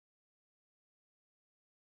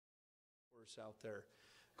verse out there.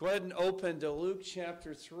 Go ahead and open to Luke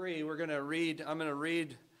chapter 3. I'm going to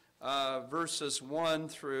read verses 1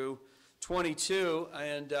 through 22.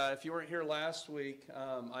 And if you weren't here last week,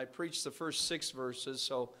 I preached the first 6 verses,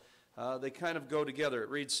 so they kind of go together. It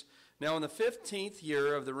reads, "Now in the 15th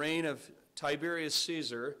year of the reign of Tiberius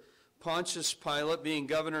Caesar, Pontius Pilate being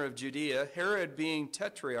governor of Judea, Herod being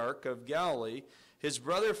tetrarch of Galilee, his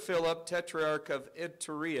brother Philip, tetrarch of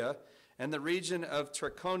Iturea, and the region of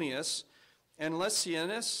Trachonius, and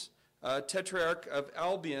Lysanias, tetrarch of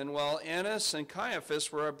Albion, while Annas and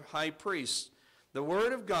Caiaphas were high priests. The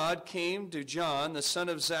word of God came to John, the son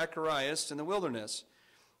of Zacharias, in the wilderness.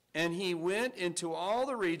 And he went into all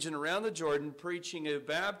the region around the Jordan, preaching a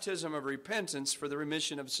baptism of repentance for the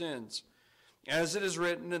remission of sins. As it is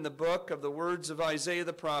written in the book of the words of Isaiah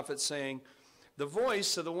the prophet, saying, the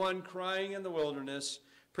voice of the one crying in the wilderness,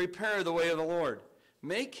 prepare the way of the Lord.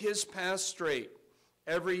 Make his path straight.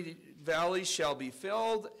 Every valley shall be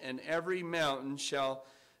filled, and every mountain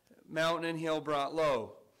and hill brought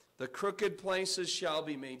low. The crooked places shall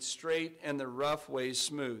be made straight, and the rough ways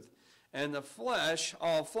smooth. And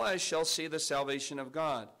all flesh shall see the salvation of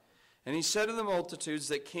God. And he said to the multitudes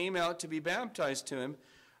that came out to be baptized to him,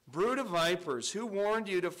 brood of vipers, who warned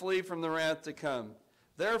you to flee from the wrath to come?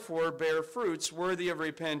 Therefore bear fruits worthy of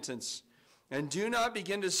repentance. And do not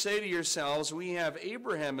begin to say to yourselves, we have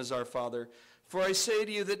Abraham as our father. For I say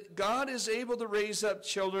to you that God is able to raise up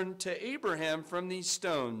children to Abraham from these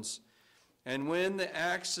stones. And when the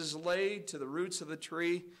axe is laid to the roots of the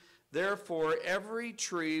tree, therefore every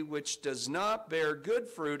tree which does not bear good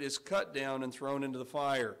fruit is cut down and thrown into the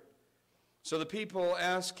fire. So the people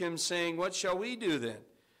asked him, saying, what shall we do then?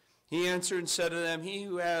 He answered and said to them, he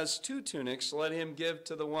who has 2 tunics, let him give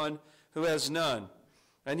to the one who has none.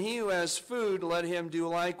 And he who has food, let him do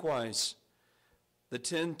likewise. The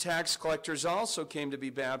 10 tax collectors also came to be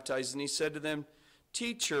baptized, and he said to them,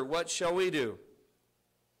 teacher, what shall we do?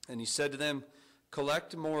 And he said to them,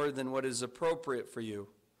 collect more than what is appropriate for you.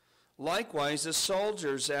 Likewise, the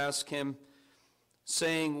soldiers asked him,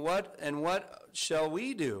 saying, what shall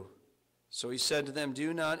we do? So he said to them,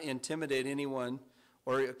 do not intimidate anyone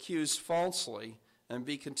or accuse falsely, and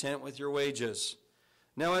be content with your wages.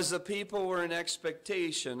 Now as the people were in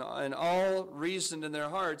expectation, and all reasoned in their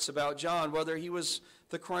hearts about John, whether he was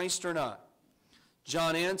the Christ or not,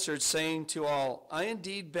 John answered, saying to all, I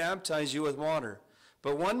indeed baptize you with water,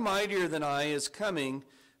 but one mightier than I is coming,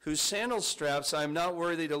 whose sandal straps I am not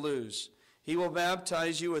worthy to loose. He will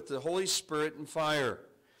baptize you with the Holy Spirit and fire.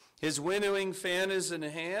 His winnowing fan is in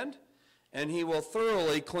hand, and he will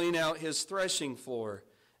thoroughly clean out his threshing floor,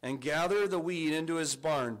 and gather the wheat into his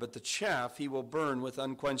barn, but the chaff he will burn with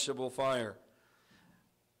unquenchable fire.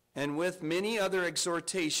 And with many other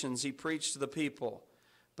exhortations he preached to the people.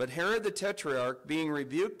 But Herod the Tetrarch, being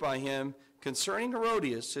rebuked by him concerning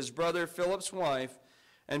Herodias, his brother Philip's wife,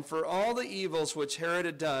 and for all the evils which Herod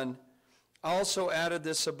had done, also added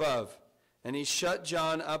this above, and he shut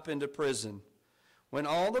John up into prison. When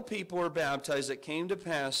all the people were baptized, it came to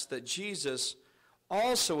pass that Jesus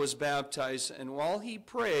also was baptized, and while he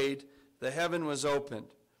prayed, the heaven was opened,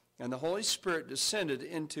 and the Holy Spirit descended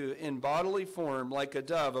in bodily form like a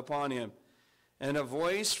dove upon him. And a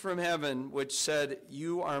voice from heaven which said,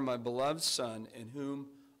 you are my beloved Son, in whom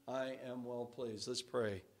I am well pleased. Let's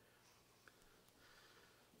pray.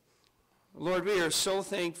 Lord, we are so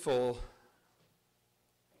thankful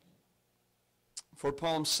for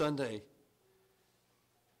Palm Sunday.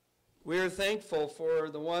 We are thankful for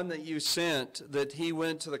the one that you sent, that he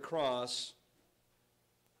went to the cross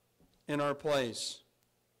in our place.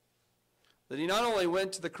 That he not only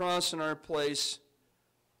went to the cross in our place,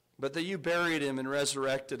 but that you buried him and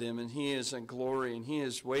resurrected him, and he is in glory, and he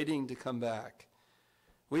is waiting to come back.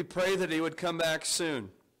 We pray that he would come back soon.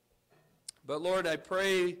 But Lord, I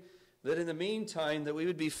pray that in the meantime that we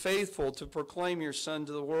would be faithful to proclaim your Son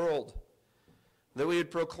to the world. That we would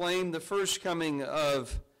proclaim the first coming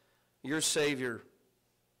of your Savior,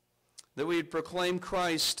 that we would proclaim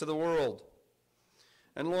Christ to the world.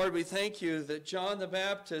 And Lord, we thank you that John the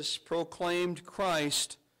Baptist proclaimed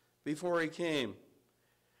Christ before he came.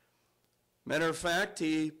 Matter of fact,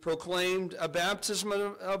 he proclaimed a baptism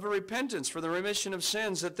of repentance for the remission of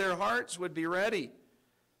sins, that their hearts would be ready,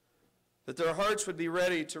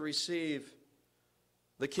 to receive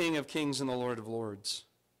the King of Kings and the Lord of Lords,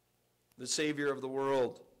 the Savior of the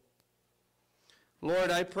world.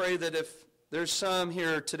 Lord, I pray that if there's some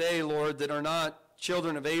here today, Lord, that are not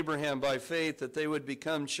children of Abraham by faith, that they would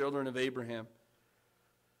become children of Abraham.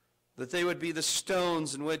 That they would be the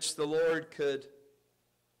stones in which the Lord could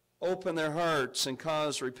open their hearts and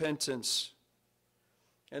cause repentance.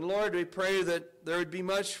 And Lord, we pray that there would be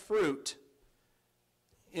much fruit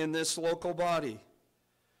in this local body.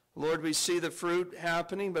 Lord, we see the fruit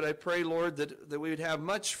happening, but I pray, Lord, that we would have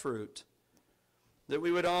much fruit, that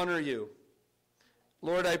we would honor you.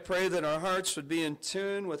 Lord, I pray that our hearts would be in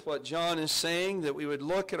tune with what John is saying, that we would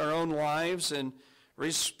look at our own lives in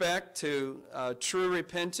respect to true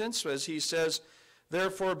repentance, as he says,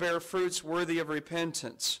 therefore bear fruits worthy of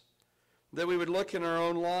repentance. That we would look in our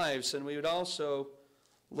own lives, and we would also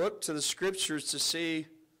look to the Scriptures to see,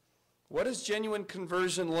 what does genuine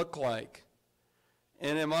conversion look like?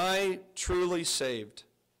 And am I truly saved?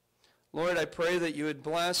 Lord, I pray that you would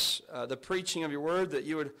bless the preaching of your word, that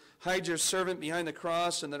you would hide your servant behind the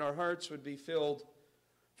cross, and that our hearts would be filled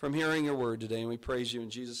from hearing your word today. And we praise you in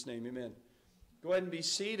Jesus' name, amen. Go ahead and be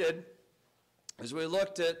seated. As we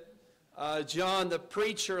looked at John the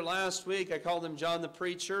preacher last week, I called him John the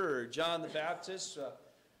preacher or John the Baptist.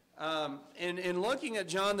 In looking at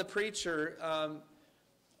John the preacher,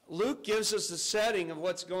 Luke gives us the setting of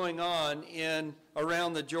what's going on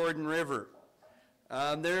around the Jordan River.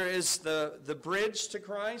 There is the bridge to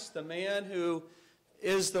Christ, the man who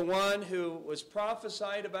is the one who was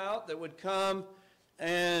prophesied about that would come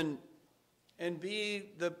and be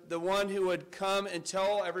the one who would come and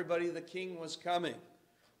tell everybody the king was coming.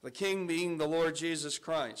 The king being the Lord Jesus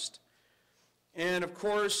Christ. And of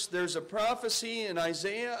course, there's a prophecy in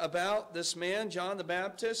Isaiah about this man, John the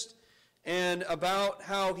Baptist, and about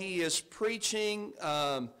how he is preaching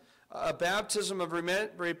a baptism of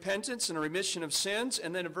repentance and a remission of sins.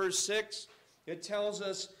 And then in verse 6, it tells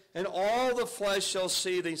us, and all the flesh shall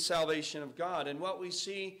see the salvation of God. And what we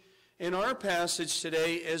see in our passage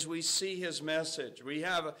today is we see his message. We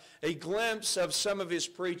have a glimpse of some of his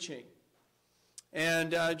preaching.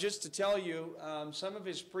 And just to tell you, some of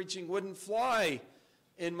his preaching wouldn't fly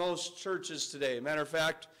in most churches today. Matter of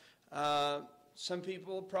fact, some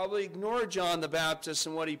people probably ignore John the Baptist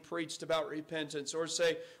and what he preached about repentance, or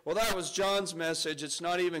say, well, that was John's message. It's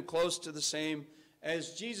not even close to the same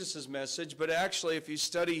as Jesus' message. But actually, if you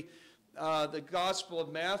study the Gospel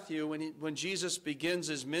of Matthew, when Jesus begins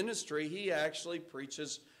his ministry, he actually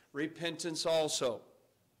preaches repentance also.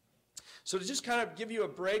 So to just kind of give you a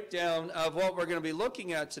breakdown of what we're going to be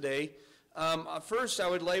looking at today, first I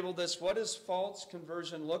would label this, what does false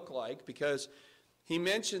conversion look like? Because he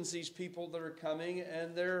mentions these people that are coming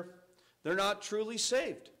and they're not truly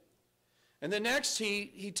saved. And then next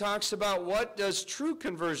he talks about what does true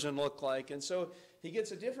conversion look like. And so he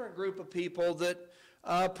gets a different group of people that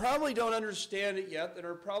probably don't understand it yet, that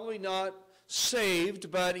are probably not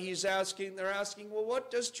saved, but they're asking, well,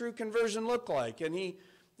 what does true conversion look like? And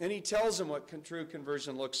he tells them what true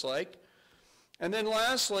conversion looks like. And then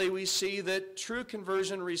lastly, we see that true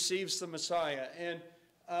conversion receives the Messiah. And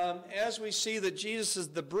as we see that Jesus is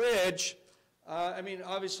the bridge,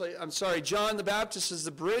 John the Baptist is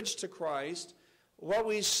the bridge to Christ. What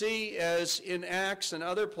we see is in Acts and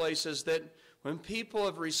other places that when people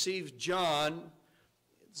have received John's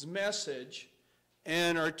message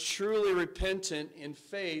and are truly repentant in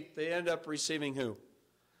faith, they end up receiving who?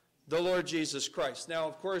 The Lord Jesus Christ. Now,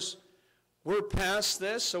 of course, we're past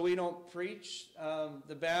this, so we don't preach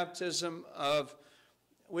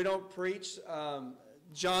we don't preach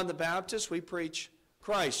John the Baptist, we preach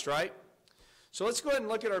Christ, right? So let's go ahead and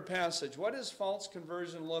look at our passage. What does false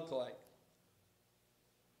conversion look like?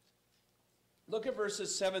 Look at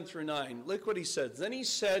verses 7 through 9. Look what he says. Then he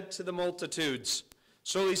said to the multitudes.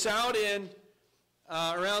 So he's out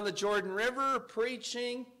around the Jordan River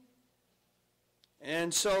preaching.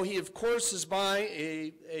 And so he, of course, is by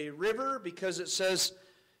a river, because it says,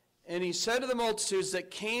 and he said to the multitudes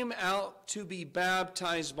that came out to be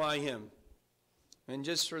baptized by him. And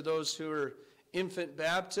just for those who are infant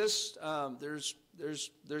Baptists,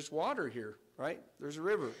 there's water here, right? There's a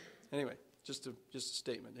river. Anyway, just a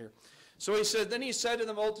statement here. So he said, then he said to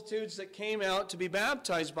the multitudes that came out to be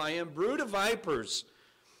baptized by him, brood of vipers,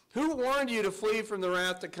 who warned you to flee from the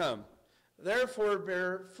wrath to come? Therefore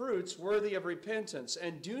bear fruits worthy of repentance,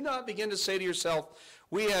 and do not begin to say to yourself,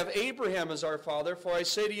 we have Abraham as our father, for I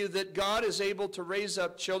say to you that God is able to raise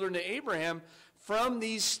up children to Abraham from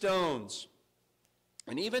these stones.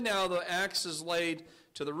 And even now the axe is laid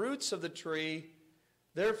to the roots of the tree.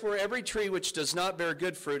 Therefore every tree which does not bear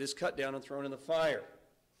good fruit is cut down and thrown in the fire.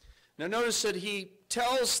 Now notice that he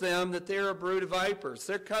tells them that they're a brood of vipers.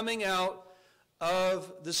 They're coming out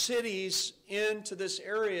of the cities into this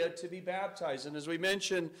area to be baptized. And as we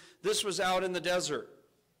mentioned, this was out in the desert.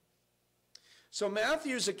 So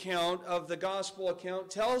Matthew's account of the gospel account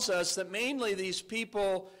tells us that mainly these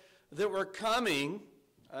people that were coming,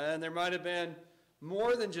 and there might have been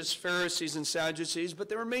more than just Pharisees and Sadducees, but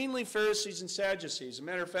they were mainly Pharisees and Sadducees. As a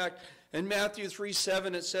matter of fact, in Matthew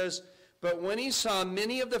 3:7 it says, But when he saw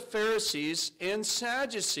many of the Pharisees and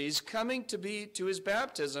Sadducees coming to his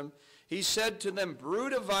baptism, he said to them,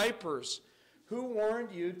 brood of vipers, who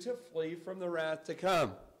warned you to flee from the wrath to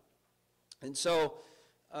come? And so,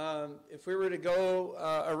 if we were to go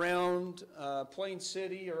around Plain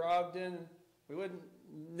City or Ogden, we wouldn't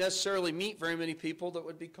necessarily meet very many people that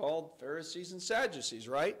would be called Pharisees and Sadducees,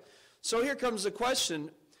 right? So here comes the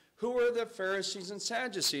question, who are the Pharisees and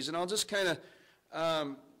Sadducees? And I'll just kind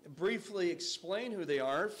of briefly explain who they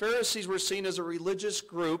are. Pharisees were seen as a religious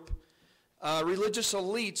group, religious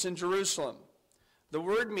elites in Jerusalem. The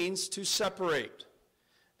word means to separate.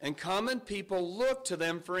 And common people looked to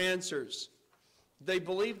them for answers. They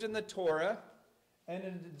believed in the Torah, and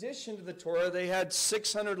in addition to the Torah, they had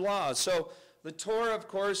 600 laws. So the Torah, of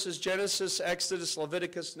course, is Genesis, Exodus,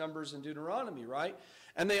 Leviticus, Numbers, and Deuteronomy, right?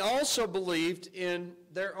 And they also believed in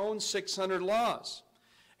their own 600 laws.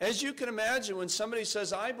 As you can imagine, when somebody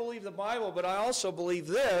says, I believe the Bible, but I also believe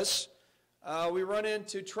this, we run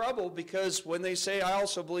into trouble because when they say, I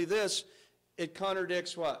also believe this, it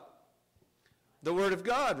contradicts what? The Word of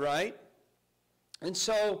God, right? And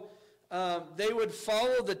so they would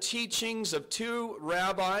follow the teachings of two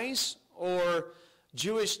rabbis or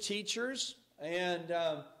Jewish teachers.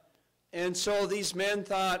 And so these men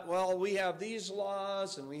thought, well, we have these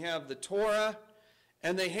laws and we have the Torah.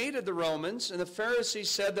 And they hated the Romans. And the Pharisees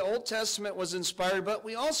said the Old Testament was inspired, but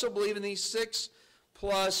we also believe in these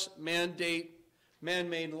 6+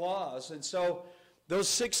 man-made laws. And so those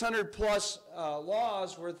 600+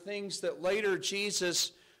 laws were things that later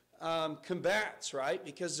Jesus combats, right?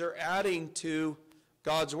 Because they're adding to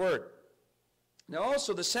God's Word. Now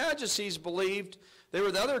also the Sadducees believed, they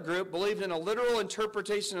were the other group, believed in a literal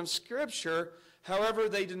interpretation of Scripture. However,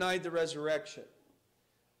 they denied the resurrection.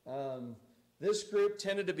 This group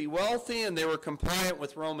tended to be wealthy and they were compliant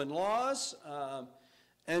with Roman laws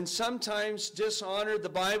and sometimes dishonored the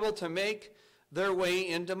Bible to make their way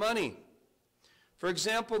into money. For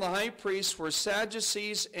example, the high priests were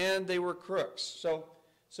Sadducees and they were crooks.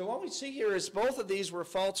 So what we see here is both of these were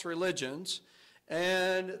false religions,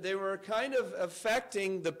 and they were kind of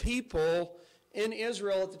affecting the people in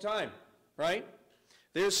Israel at the time, right?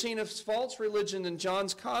 They were seen as false religion in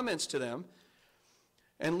John's comments to them.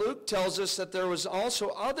 And Luke tells us that there was also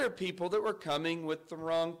other people that were coming with the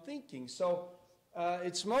wrong thinking. So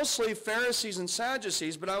it's mostly Pharisees and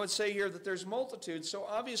Sadducees, but I would say here that there's multitudes. So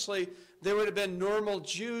obviously there would have been normal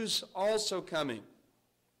Jews also coming.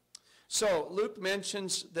 So Luke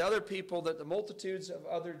mentions the other people, that the multitudes of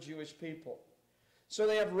other Jewish people. So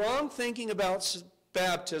they have wrong thinking about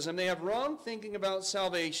baptism. They have wrong thinking about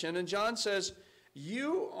salvation. And John says,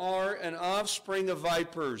 you are an offspring of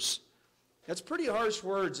vipers. That's pretty harsh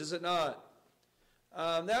words, is it not?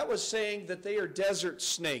 That was saying that they are desert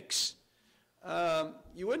snakes.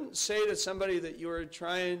 You wouldn't say to somebody that you were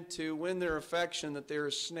trying to win their affection that they're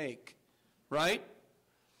a snake, right?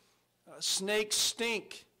 Snakes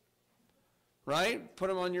stink, right? Put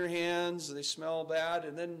them on your hands, they smell bad.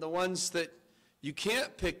 And then the ones that you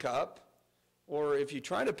can't pick up, or if you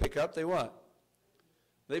try to pick up, they what?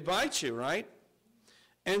 They bite you, right?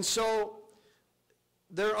 And so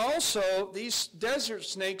they're also, these desert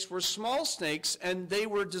snakes were small snakes, and they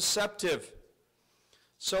were deceptive.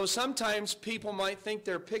 So sometimes people might think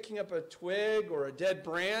they're picking up a twig or a dead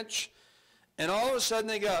branch, and all of a sudden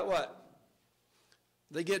they got what?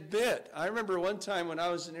 They get bit. I remember one time when I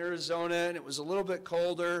was in Arizona, and it was a little bit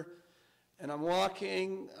colder, and I'm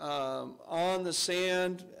walking on the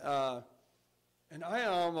sand, and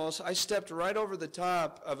I stepped right over the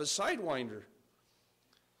top of a sidewinder.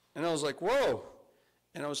 And I was like, whoa.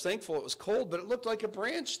 And I was thankful it was cold, but it looked like a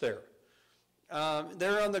branch there.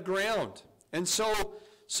 There on the ground. And so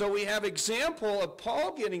we have example of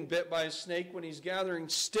Paul getting bit by a snake when he's gathering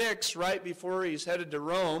sticks right before he's headed to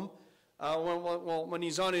Rome, when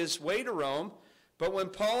he's on his way to Rome. But when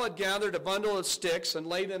Paul had gathered a bundle of sticks and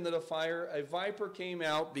laid them in the fire, a viper came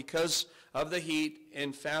out because of the heat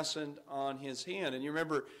and fastened on his hand. And you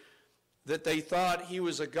remember that they thought he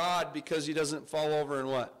was a god because he doesn't fall over and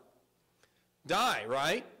what? Die,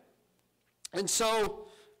 right? And so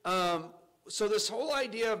this whole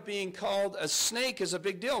idea of being called a snake is a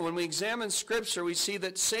big deal. When we examine Scripture, we see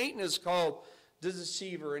that Satan is called the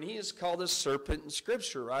deceiver, and he is called a serpent in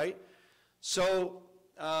Scripture, right? So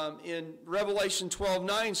in Revelation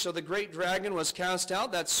 12:9, so the great dragon was cast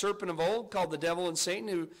out, that serpent of old called the devil and Satan,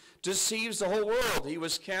 who deceives the whole world. He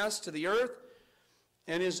was cast to the earth,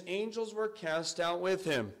 and his angels were cast out with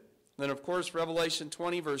him. Then, of course, Revelation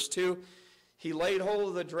 20, verse 2, he laid hold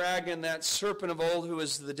of the dragon, that serpent of old who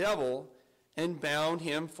is the devil, and bound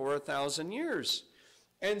him for 1,000 years.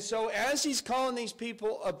 And so as he's calling these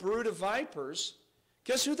people a brood of vipers,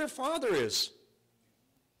 guess who their father is?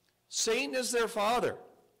 Satan is their father.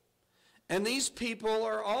 And these people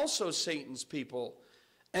are also Satan's people.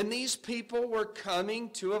 And these people were coming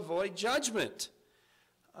to avoid judgment.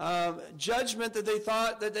 Judgment that they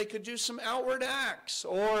thought that they could do some outward acts,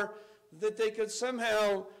 or that they could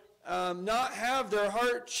somehow not have their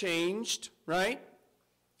heart changed, right?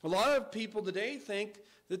 A lot of people today think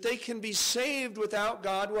that they can be saved without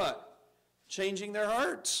God what? Changing their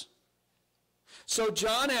hearts. So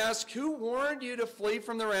John asks, who warned you to flee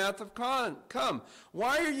from the wrath of God? Come.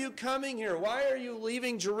 Why are you coming here? Why are you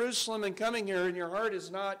leaving Jerusalem and coming here and your heart is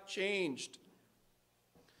not changed?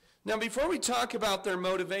 Now, before we talk about their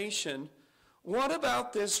motivation, what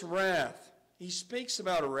about this wrath? He speaks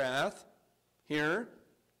about a wrath here.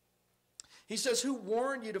 He says, who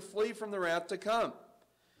warned you to flee from the wrath to come?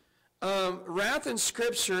 Wrath in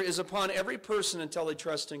Scripture is upon every person until they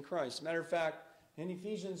trust in Christ. Matter of fact, in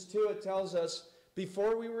Ephesians 2, it tells us,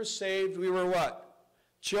 before we were saved, we were what?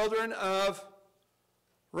 Children of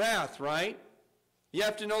wrath, right? You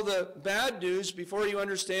have to know the bad news before you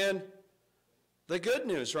understand the good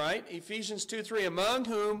news, right? Ephesians 2:3, among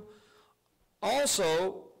whom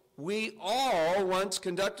also we all once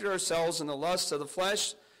conducted ourselves in the lusts of the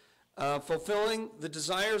flesh, fulfilling the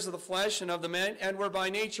desires of the flesh and of the man, and were by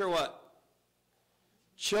nature what?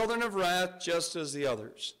 Children of wrath, just as the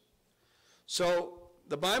others. So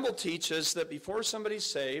the Bible teaches that before somebody's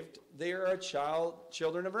saved, they are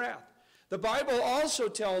children of wrath. The Bible also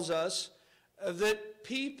tells us that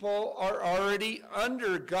people are already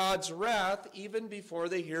under God's wrath even before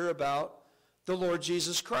they hear about the Lord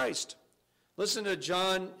Jesus Christ. Listen to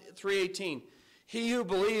John 3:18. He who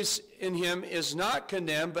believes in him is not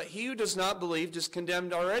condemned, but he who does not believe is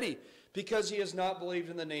condemned already, because he has not believed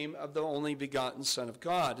in the name of the only begotten Son of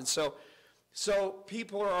God. And so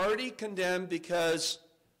people are already condemned because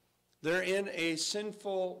they're in a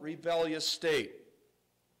sinful, rebellious state.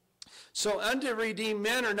 So unredeemed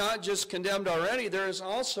men are not just condemned already, there is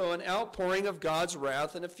also an outpouring of God's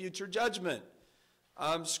wrath and a future judgment.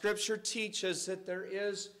 Scripture teaches that there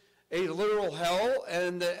is a literal hell,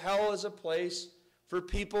 and that hell is a place for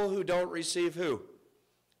people who don't receive who?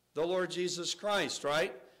 The Lord Jesus Christ,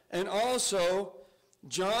 right? And also,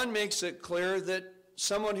 John makes it clear that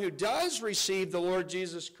someone who does receive the Lord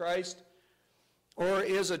Jesus Christ or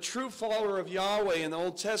is a true follower of Yahweh in the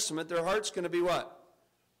Old Testament, their heart's going to be what?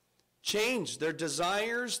 Changed. Their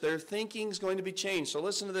desires, their thinking is going to be changed. So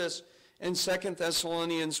listen to this in 2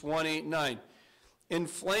 Thessalonians 1:8-9. In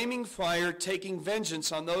flaming fire, taking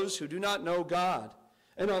vengeance on those who do not know God,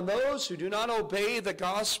 and on those who do not obey the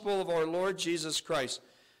gospel of our Lord Jesus Christ.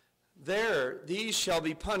 These shall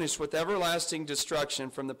be punished with everlasting destruction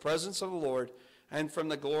from the presence of the Lord and from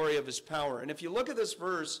the glory of his power. And if you look at this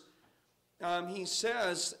verse, he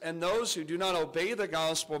says, and those who do not obey the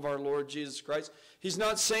gospel of our Lord Jesus Christ, he's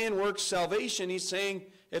not saying works salvation. He's saying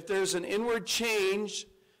if there's an inward change,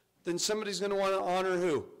 then somebody's going to want to honor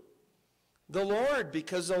who? The Lord,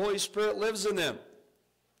 because the Holy Spirit lives in them.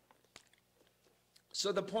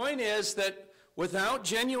 So the point is that without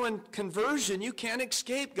genuine conversion, you can't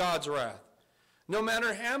escape God's wrath. No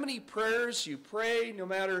matter how many prayers you pray, no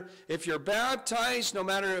matter if you're baptized, no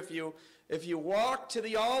matter if you walk to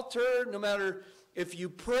the altar, no matter if you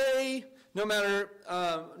pray, no matter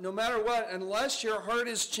what, unless your heart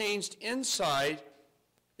is changed inside,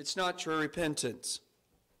 it's not true repentance.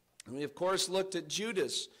 And we, of course, looked at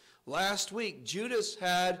Judas last week. Judas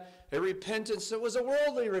had a repentance that was a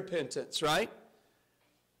worldly repentance, right?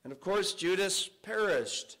 And, of course, Judas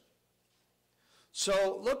perished.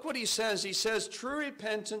 So look what he says. He says, true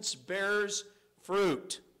repentance bears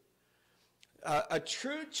fruit. A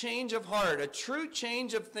true change of heart, a true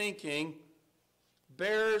change of thinking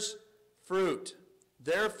bears fruit.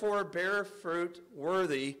 Therefore, bear fruits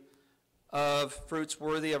worthy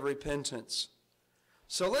of repentance.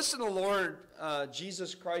 So listen to the Lord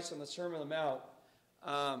Jesus Christ on the Sermon on the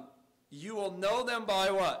Mount. You will know them by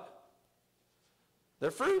what?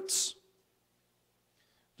 Their fruits.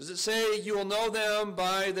 Does it say you will know them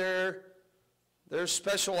by their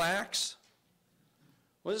special acts?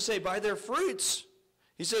 What does it say? By their fruits.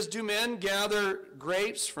 He says, do men gather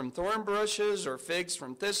grapes from thorn bushes or figs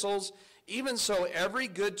from thistles? Even so, every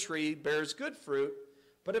good tree bears good fruit,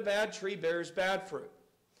 but a bad tree bears bad fruit.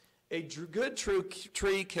 A good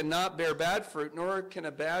tree cannot bear bad fruit, nor can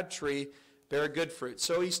a bad tree bear good fruit.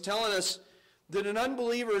 So he's telling us that an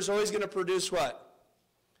unbeliever is always going to produce what?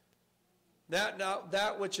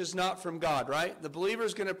 That which is not from God, right? The believer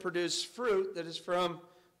is going to produce fruit that is from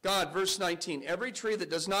God. Verse 19, every tree that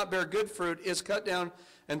does not bear good fruit is cut down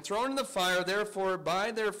and thrown in the fire. Therefore, by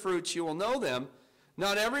their fruits you will know them.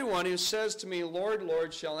 Not everyone who says to me, Lord,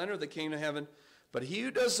 Lord, shall enter the kingdom of heaven, but he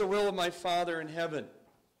who does the will of my Father in heaven.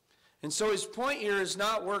 And so his point here is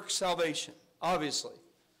not work salvation, obviously.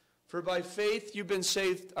 For by faith you've been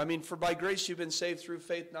saved, for by grace you've been saved through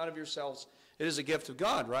faith, not of yourselves. It is a gift of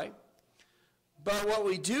God, right? But what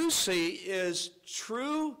we do see is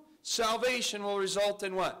true salvation will result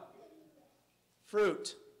in what?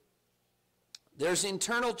 Fruit. There's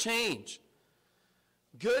internal change.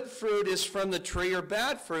 Good fruit is from the tree, or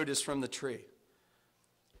bad fruit is from the tree.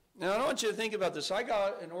 Now, I don't want you to think about this. I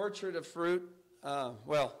got an orchard of fruit. I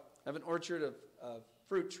have an orchard of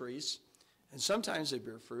fruit trees, and sometimes they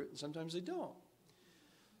bear fruit, and sometimes they don't.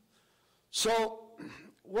 So,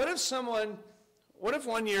 what if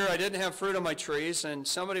one year I didn't have fruit on my trees, and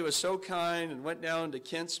somebody was so kind and went down to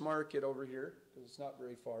Kent's Market over here, because it's not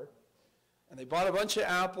very far, and they bought a bunch of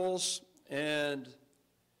apples, and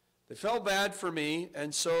they felt bad for me,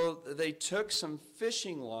 and so they took some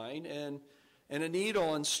fishing line and a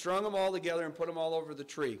needle and strung them all together and put them all over the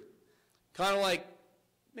tree. Kind of like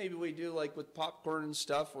maybe we do like with popcorn and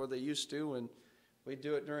stuff, or they used to when we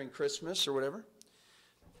do it during Christmas or whatever.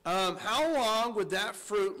 How long would that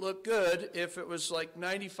fruit look good if it was like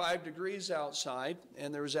 95 degrees outside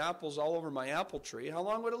and there was apples all over my apple tree? How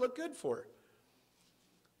long would it look good for?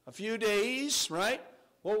 A few days, right?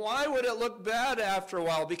 Well, why would it look bad after a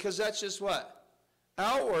while? Because that's just what?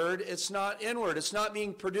 Outward, it's not inward. It's not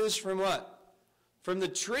being produced from what? From the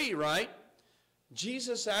tree, right?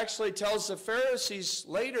 Jesus actually tells the Pharisees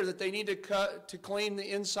later that they need to clean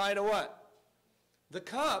the inside of what? The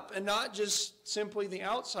cup, and not just simply the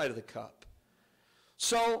outside of the cup.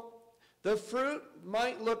 So the fruit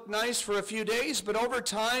might look nice for a few days, but over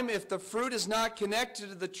time, if the fruit is not connected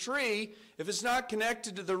to the tree, if it's not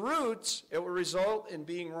connected to the roots, it will result in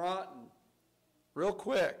being rotten real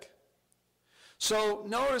quick. So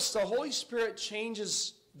notice the Holy Spirit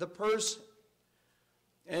changes the person.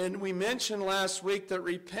 And we mentioned last week that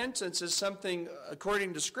repentance is something,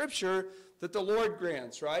 according to Scripture, that the Lord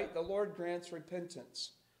grants, right? The Lord grants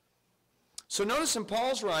repentance. So notice in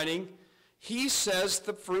Paul's writing, he says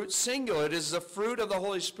the fruit singular. It is the fruit of the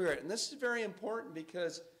Holy Spirit. And this is very important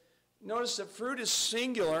because notice that fruit is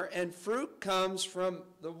singular and fruit comes from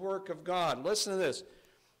the work of God. Listen to this.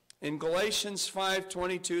 In Galatians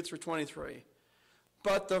 5:22 through 23.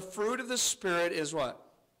 But the fruit of the Spirit is what?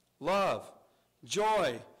 Love,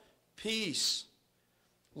 joy, peace,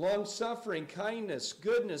 long-suffering, kindness,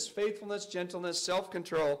 goodness, faithfulness, gentleness,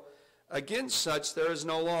 self-control. Against such there is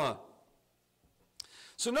no law.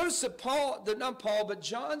 So notice that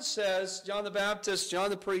John says, John the Baptist, John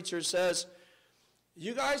the preacher says,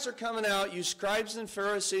 you guys are coming out, you scribes and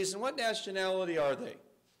Pharisees, and what nationality are they?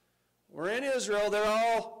 We're in Israel, they're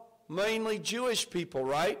all mainly Jewish people,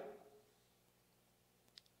 right?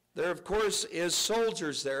 There, of course, is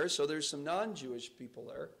soldiers there, so there's some non-Jewish people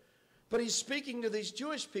there. But he's speaking to these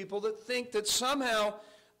Jewish people that think that somehow,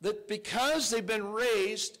 that because they've been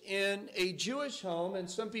raised in a Jewish home, and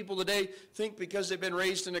some people today think because they've been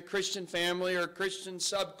raised in a Christian family or a Christian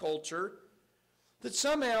subculture, that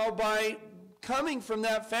somehow by coming from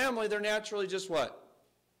that family, they're naturally just what?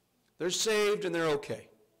 They're saved and they're okay.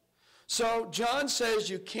 So John says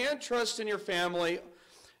you can't trust in your family,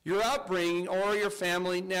 your upbringing, or your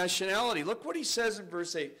family nationality. Look what he says in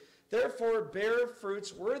verse 8. Therefore, bear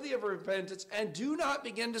fruits worthy of repentance, and do not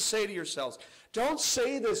begin to say to yourselves. Don't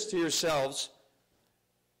say this to yourselves.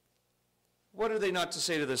 What are they not to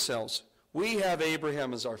say to themselves? We have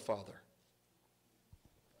Abraham as our father.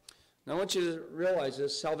 Now, I want you to realize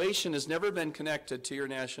this. Salvation has never been connected to your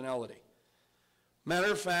nationality.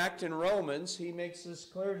 Matter of fact, in Romans, he makes this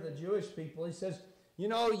clear to the Jewish people. He says, you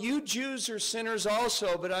know, you Jews are sinners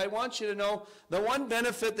also, but I want you to know the one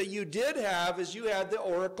benefit that you did have is you had the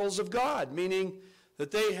oracles of God, meaning that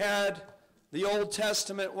they had the Old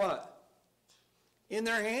Testament what? In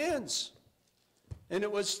their hands. And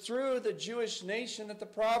it was through the Jewish nation that the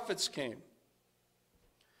prophets came.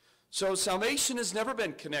 So salvation has never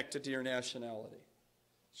been connected to your nationality.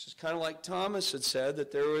 It's just kind of like Thomas had said,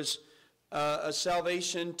 that there was a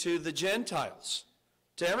salvation to the Gentiles,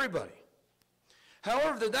 to everybody.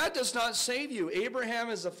 However, that does not save you.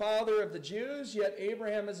 Abraham is the father of the Jews, yet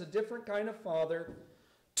Abraham is a different kind of father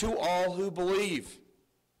to all who believe.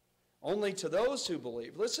 Only to those who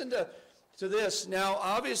believe. Listen to this. Now,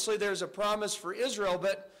 obviously, there's a promise for Israel,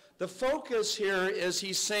 but the focus here is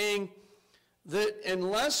he's saying that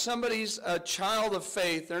unless somebody's a child of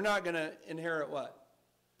faith, they're not going to inherit what?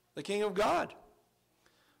 The kingdom of God.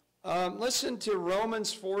 Listen to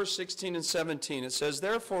Romans 4:16 and 17. It says,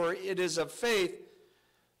 therefore, it is of faith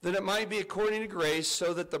that it might be according to grace,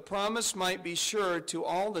 so that the promise might be sure to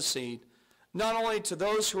all the seed, not only to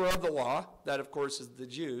those who are of the law, that of course is the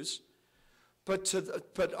Jews,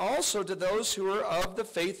 but also to those who are of the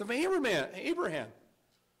faith of Abraham,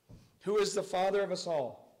 who is the father of us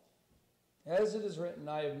all. As it is written,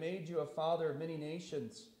 I have made you a father of many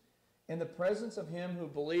nations, in the presence of him who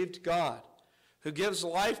believed God, who gives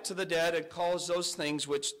life to the dead and calls those things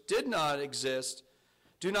which do not exist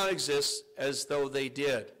as though they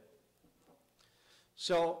did.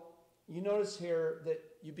 So you notice here that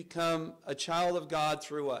you become a child of God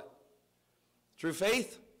through what? Through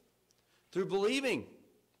faith, through believing.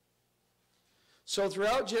 So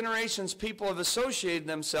throughout generations, people have associated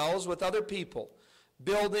themselves with other people,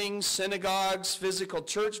 buildings, synagogues, physical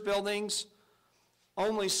church buildings,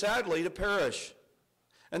 only sadly to perish.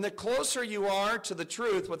 And the closer you are to the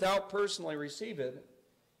truth without personally receiving it,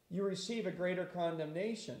 you receive a greater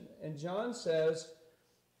condemnation. And John says,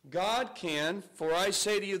 God can, for I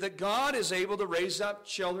say to you that God is able to raise up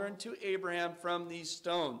children to Abraham from these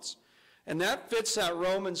stones. And that fits that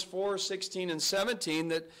Romans 4:16 and 17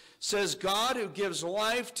 that says, God who gives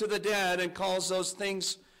life to the dead and calls those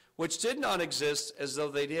things which did not exist as though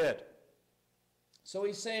they did. So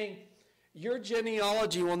he's saying, your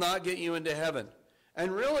genealogy will not get you into heaven.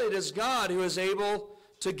 And really it is God who is able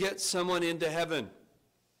to get someone into heaven.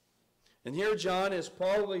 And here John is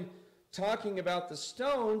probably talking about the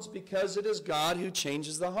stones because it is God who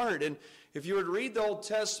changes the heart. And if you would read the Old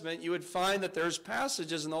Testament, you would find that there's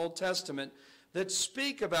passages in the Old Testament that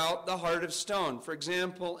speak about the heart of stone. For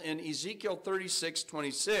example, in Ezekiel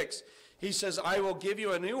 36:26, he says, I will give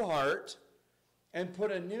you a new heart and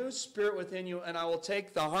put a new spirit within you, and I will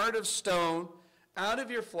take the heart of stone out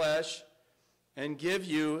of your flesh and give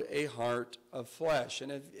you a heart of flesh.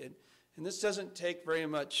 And this doesn't take very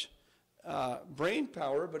much brain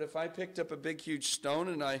power, but if I picked up a big, huge stone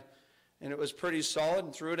and it was pretty solid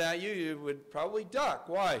and threw it at you, you would probably duck.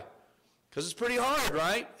 Why? Because it's pretty hard,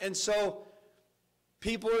 right? And so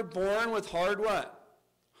people are born with hard what?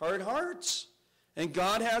 Hard hearts. And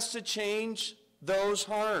God has to change those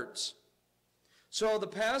hearts. So the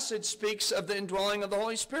passage speaks of the indwelling of the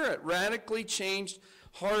Holy Spirit, radically changed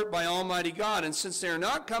heart by Almighty God. And since they are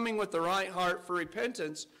not coming with the right heart for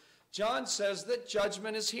repentance, John says that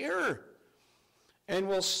judgment is here and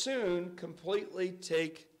will soon completely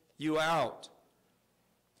take you out.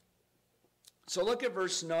 So look at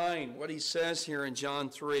verse 9, what he says here in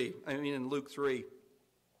in Luke 3.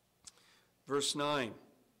 Verse 9.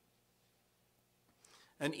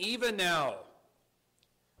 And even now,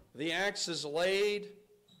 the axe is laid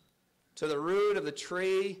to the root of the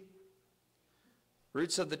tree,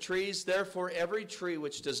 roots of the trees. Therefore, every tree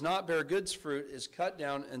which does not bear good fruit is cut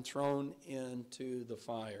down and thrown into the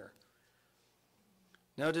fire.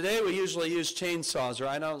 Now, today we usually use chainsaws,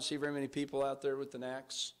 right? I don't see very many people out there with an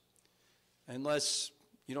axe. Unless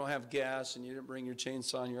you don't have gas and you didn't bring your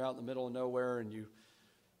chainsaw and you're out in the middle of nowhere and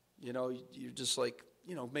you're just like,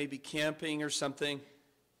 maybe camping or something.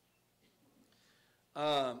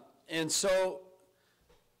 And so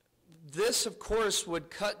this, of course, would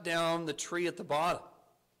cut down the tree at the bottom.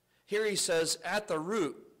 Here he says, at the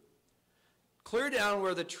root. Clear down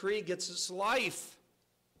where the tree gets its life.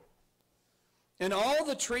 And all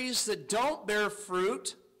the trees that don't bear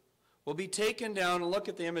fruit will be taken down. And look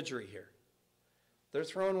at the imagery here. They're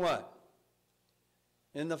thrown what?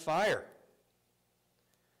 In the fire.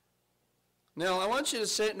 Now, I want you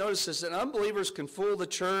to notice this, that unbelievers can fool the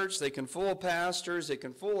church, they can fool pastors, they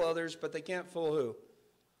can fool others, but they can't fool who?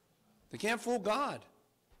 They can't fool God.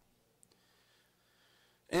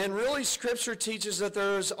 And really, Scripture teaches that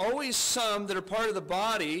there's always some that are part of the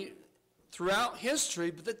body throughout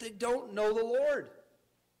history, but that they don't know the Lord.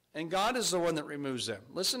 And God is the one that removes them.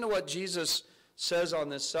 Listen to what Jesus says on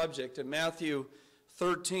this subject in Matthew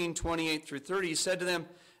 13:28 through 30. He said to them,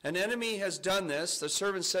 an enemy has done this. The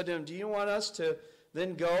servant said to him, do you want us to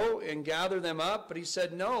then go and gather them up? But he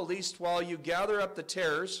said, no, least while you gather up the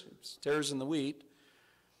tares in the wheat,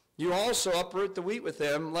 you also uproot the wheat with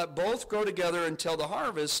them. Let both grow together until the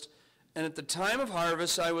harvest. And at the time of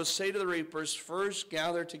harvest, I will say to the reapers, first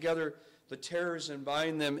gather together the tares and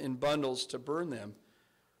bind them in bundles to burn them,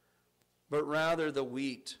 but rather the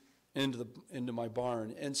wheat into my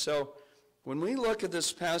barn. And so when we look at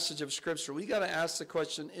this passage of Scripture, we got to ask the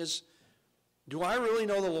question, do I really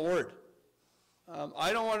know the Lord?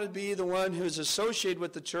 I don't want to be the one who's associated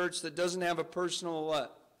with the church that doesn't have a personal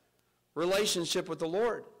relationship with the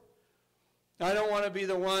Lord. I don't want to be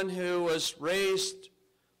the one who was raised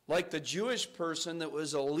like the Jewish person that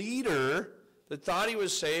was a leader that thought he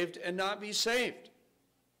was saved and not be saved.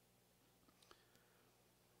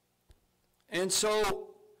 And so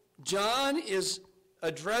John is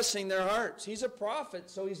addressing their hearts. He's a prophet,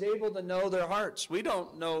 so he's able to know their hearts. We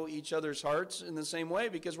don't know each other's hearts in the same way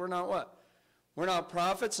because we're not what? We're not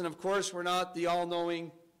prophets, and of course we're not the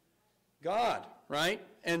all-knowing God, right?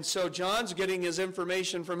 And so John's getting his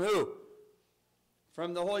information from who?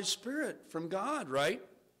 From the Holy Spirit, from God, right?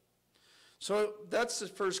 So that's the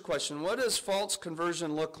first question. What does false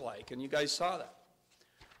conversion look like? And you guys saw that.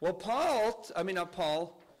 Well, not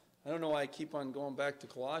Paul. I don't know why I keep on going back to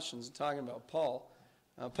Colossians and talking about Paul.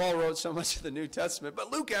 Paul wrote so much of the New Testament,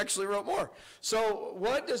 but Luke actually wrote more. So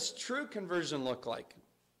what does true conversion look like?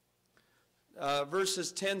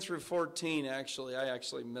 Verses 10 through 14, actually. I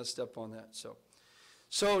actually messed up on that.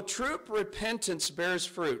 So true repentance bears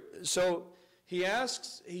fruit. So he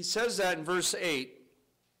says that in verse 8.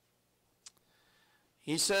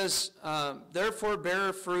 He says, therefore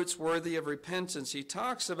bear fruits worthy of repentance. He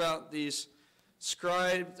talks about these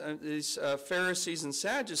scribes, these Pharisees and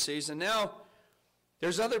Sadducees, and now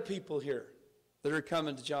there's other people here that are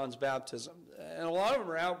coming to John's baptism, and a lot of them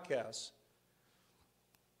are outcasts.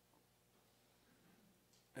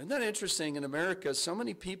 Isn't that interesting? In America, so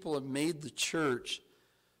many people have made the church,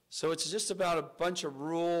 so it's just about a bunch of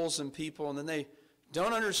rules and people, and then they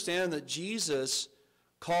don't understand that Jesus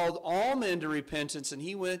called all men to repentance, and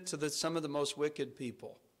he went to some of the most wicked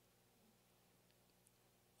people.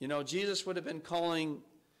 You know, Jesus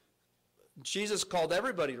called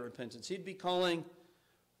everybody to repentance. He'd be calling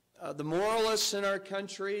the moralists in our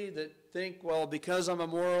country that think, well, because I'm a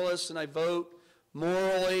moralist and I vote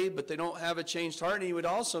morally, but they don't have a changed heart. And he would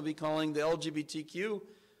also be calling the LGBTQ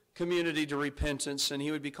community to repentance, and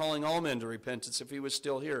he would be calling all men to repentance if he was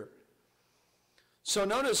still here. So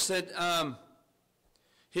notice that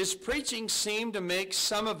his preaching seemed to make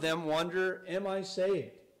some of them wonder, am I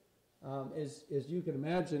saved? As you can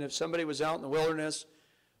imagine, if somebody was out in the wilderness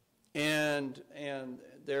and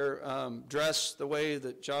they're dressed the way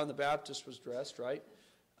that John the Baptist was dressed, right?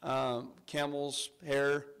 Camel's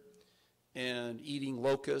hair and eating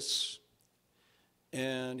locusts,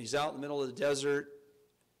 and he's out in the middle of the desert.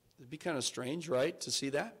 It'd be kind of strange, right, to see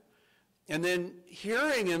that? And then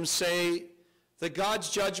hearing him say that God's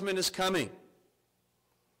judgment is coming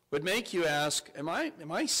would make you ask, am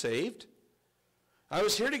I saved? I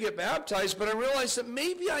was here to get baptized, but I realized that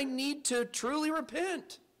maybe I need to truly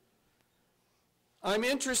repent. I'm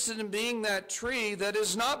interested in being that tree that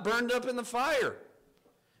is not burned up in the fire.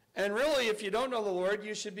 And really, if you don't know the Lord,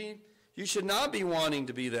 you should not be wanting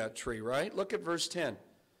to be that tree, right? Look at verse 10.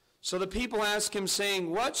 So the people ask him,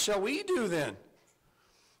 saying, what shall we do then?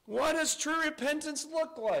 What does true repentance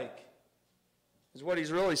look like? Is what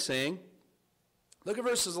he's really saying. Look at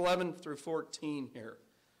verses 11 through 14 here.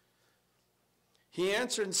 He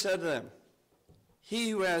answered and said to them, he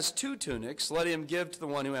who has 2 tunics, let him give to the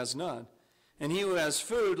one who has none. And he who has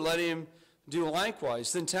food, let him do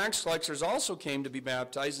likewise. Then tax collectors also came to be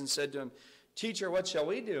baptized and said to him, teacher, what shall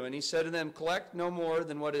we do? And he said to them, collect no more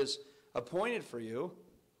than what is appointed for you.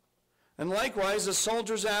 And likewise the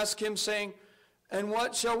soldiers asked him, saying, and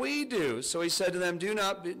what shall we do? So he said to them, do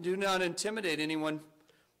not intimidate anyone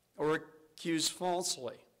or accuse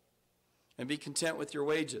falsely, and be content with your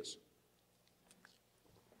wages.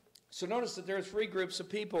 So notice that there are 3 groups of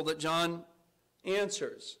people that John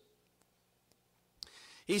answers.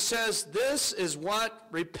 He says this is what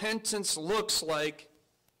repentance looks like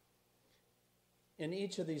in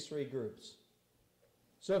each of these 3 groups.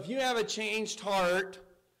 So if you have a changed heart,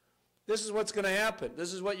 this is what's going to happen.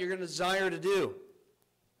 This is what you're going to desire to do.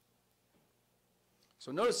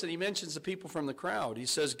 So notice that he mentions the people from the crowd. He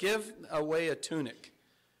says, give away a tunic.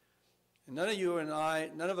 And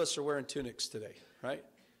none of us are wearing tunics today, right?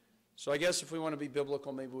 So I guess if we want to be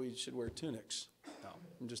biblical, maybe we should wear tunics. No,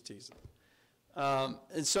 I'm just teasing.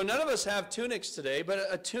 And so none of us have tunics today, but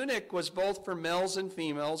a tunic was both for males and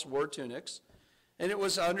females wore tunics, and it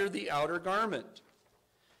was under the outer garment.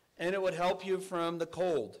 And it would help you from the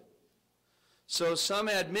cold. So some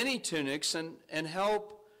had many tunics and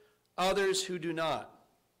help others who do not.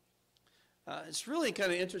 It's really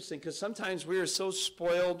kind of interesting because sometimes we are so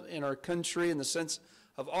spoiled in our country in the sense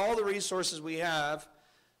of all the resources we have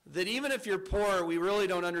that even if you're poor, we really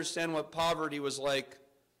don't understand what poverty was like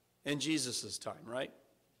in Jesus' time, right?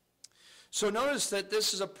 So notice that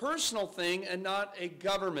this is a personal thing and not a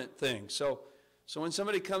government thing. So when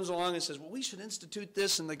somebody comes along and says, well, we should institute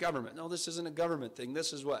this in the government. No, this isn't a government thing.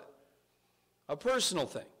 This is what? A personal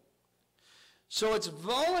thing. So it's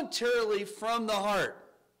voluntarily from the heart.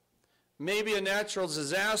 Maybe a natural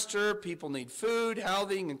disaster, people need food,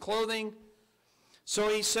 housing, and clothing. So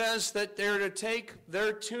he says that they're to take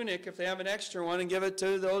their tunic, if they have an extra one, and give it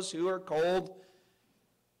to those who are cold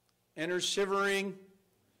and are shivering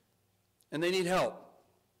and they need help.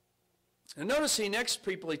 And notice the next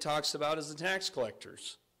people he talks about is the tax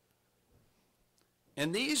collectors.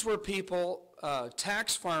 And these were people,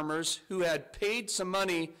 tax farmers, who had paid some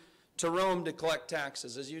money to Rome to collect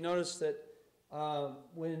taxes. As you notice that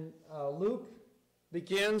when Luke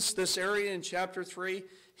begins this area in chapter 3,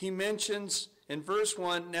 he mentions in verse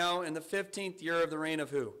 1, now in the 15th year of the reign of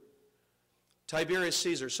who? Tiberius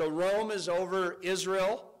Caesar. So Rome is over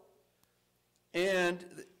Israel, and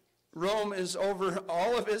Rome is over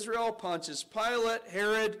all of Israel, Pontius Pilate,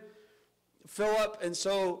 Herod, Philip, and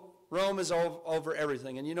so Rome is over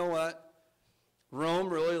everything. And you know what? Rome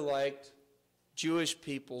really liked Jewish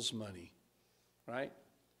people's money, right?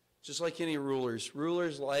 Just like any rulers.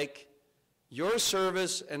 Rulers like your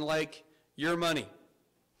service and like your money.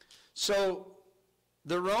 So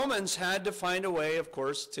the Romans had to find a way, of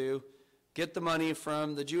course, to get the money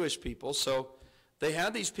from the Jewish people. So they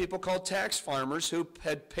had these people called tax farmers who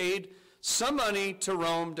had paid some money to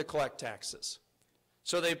Rome to collect taxes.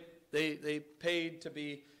 So they paid to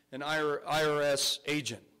be an IRS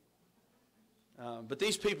agent. But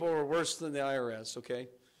these people were worse than the IRS, okay?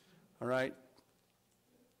 All right?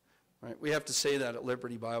 All right, we have to say that at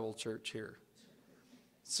Liberty Bible Church here.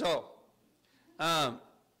 So,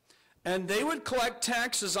 and they would collect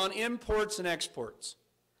taxes on imports and exports.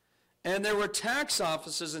 And there were tax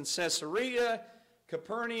offices in Caesarea,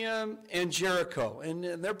 Capernaum, and Jericho. And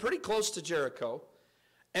they're pretty close to Jericho,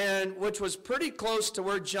 and which was pretty close to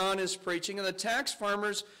where John is preaching. And the tax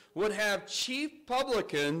farmers would have chief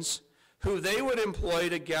publicans who they would employ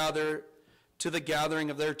to gather to the gathering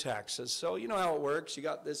of their taxes. So you know how it works. You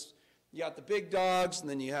got the big dogs, and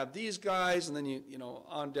then you have these guys, and then you know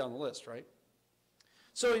on down the list, right?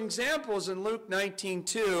 So examples in Luke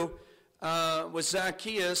 19:2 was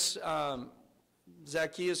Zacchaeus,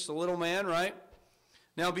 Zacchaeus the little man, right?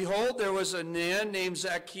 Now behold, there was a man named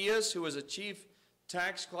Zacchaeus who was a chief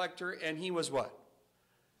tax collector, and he was what?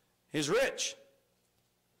 He's rich.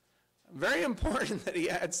 Very important that he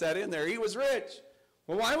adds that in there. He was rich.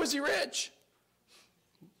 Well, why was he rich?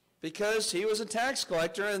 Because he was a tax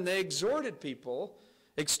collector, and they extorted people,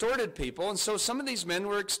 and so some of these men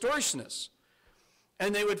were extortionists.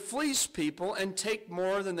 And they would fleece people and take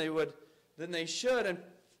more than they should, and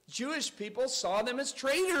Jewish people saw them as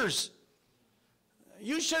traitors.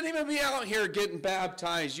 You shouldn't even be out here getting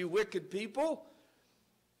baptized, you wicked people.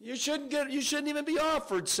 You shouldn't even be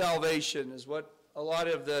offered salvation, is what a lot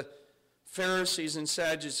of the Pharisees and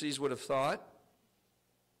Sadducees would have thought.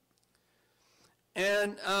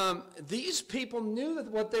 And these people knew that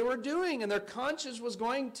what they were doing, and their conscience was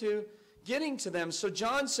getting to them. So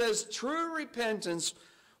John says true repentance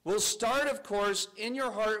will start, of course, in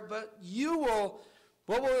your heart, but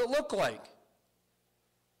what will it look like?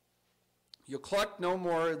 You'll collect no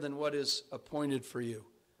more than what is appointed for you.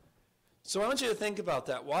 So I want you to think about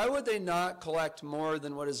that. Why would they not collect more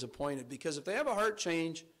than what is appointed? Because if they have a heart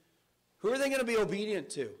change, who are they going to be obedient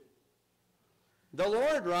to? The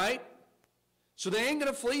Lord, right? So they ain't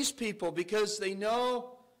going to fleece people because they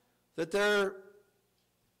know that their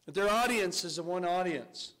audience is the one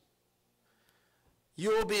audience. You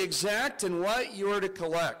will be exact in what you are to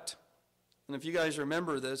collect. And if you guys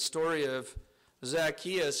remember the story of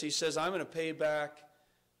Zacchaeus, he says, I'm going to pay back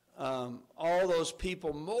all those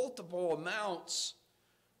people multiple amounts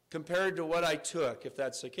compared to what I took, if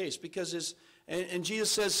that's the case. Because and Jesus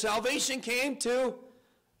says, salvation came to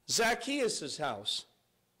Zacchaeus' house.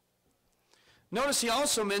 Notice he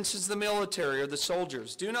also mentions the military or the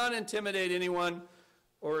soldiers. Do not intimidate anyone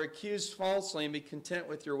or accuse falsely, and be content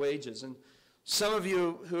with your wages. And some of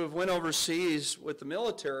you who have went overseas with the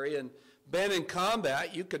military and been in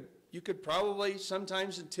combat, you could probably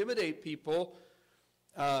sometimes intimidate people,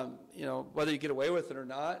 whether you get away with it or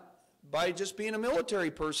not, by just being a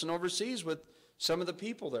military person overseas with some of the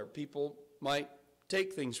people there. People might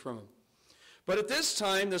take things from them. But at this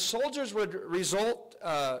time, the soldiers would resort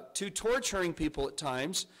to torturing people at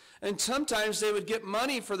times, and sometimes they would get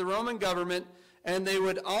money for the Roman government, and they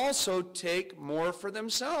would also take more for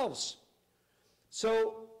themselves.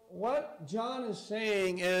 So what John is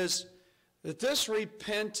saying is that this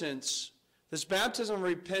repentance, this baptism of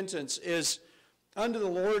repentance, is unto the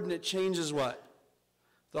Lord, and it changes what?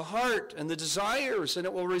 The heart and the desires, and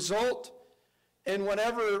it will result in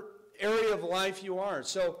whatever area of life you are.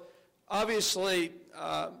 So obviously,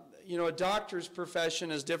 a doctor's profession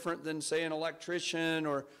is different than, say, an electrician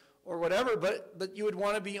or whatever, but you would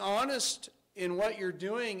want to be honest in what you're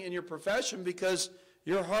doing in your profession because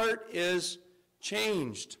your heart is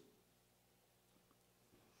changed.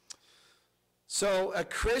 So a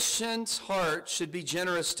Christian's heart should be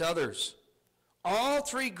generous to others. All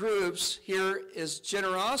three groups here is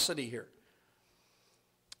generosity here.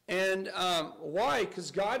 And why?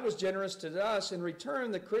 Because God was generous to us. In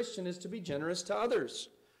return, the Christian is to be generous to others.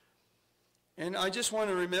 And I just want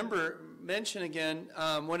to mention again,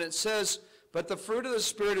 when it says, but the fruit of the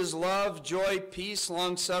Spirit is love, joy, peace,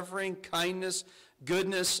 long-suffering, kindness,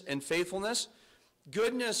 goodness, and faithfulness.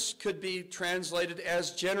 Goodness could be translated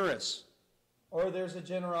as generous, or there's a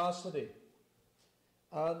generosity.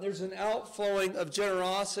 There's an outflowing of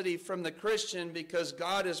generosity from the Christian because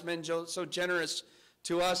God has been so generous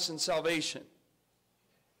to us in salvation.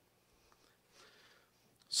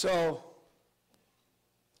 So,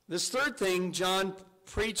 this third thing John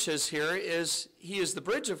preaches here is he is the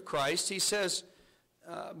bridge of Christ. He says,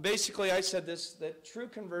 basically I said this, that true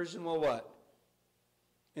conversion will what?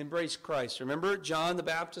 Embrace Christ. Remember, John the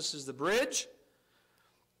Baptist is the bridge.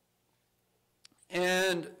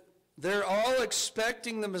 And they're all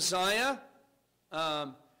expecting the Messiah.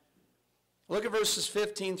 Look at verses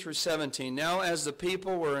 15 through 17. Now as the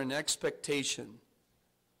people were in expectation.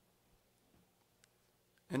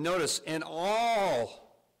 And notice, and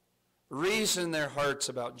all reason their hearts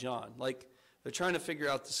about John. Like they're trying to figure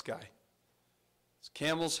out this guy. It's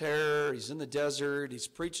camel's hair, he's in the desert, he's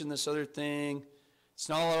preaching this other thing. It's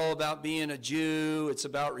not all about being a Jew, it's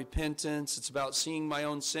about repentance, it's about seeing my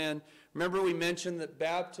own sin. Remember we mentioned that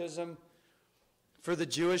baptism for the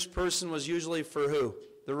Jewish person was usually for who?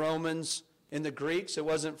 The Romans and the Greeks. It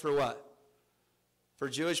wasn't for what? For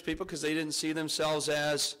Jewish people because they didn't see themselves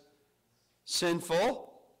as sinful.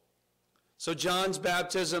 So John's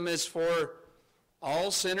baptism is for all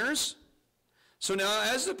sinners. So now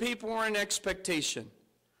as the people were in expectation,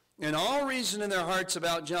 and all reason in their hearts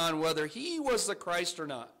about John, whether he was the Christ or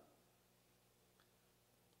not,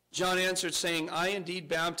 John answered, saying, I indeed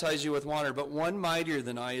baptize you with water, but one mightier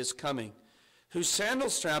than I is coming, whose sandal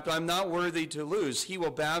strap I'm not worthy to loose. He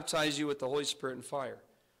will baptize you with the Holy Spirit and fire.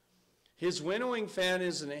 His winnowing fan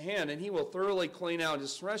is in his hand, and he will thoroughly clean out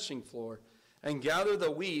his threshing floor and gather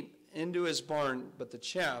the wheat into his barn, but the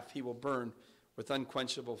chaff he will burn with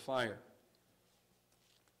unquenchable fire.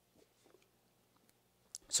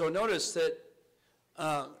 So notice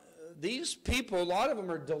that these people, a lot of them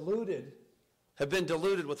are deluded, have been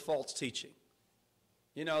deluded with false teaching.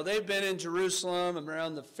 You know, they've been in Jerusalem and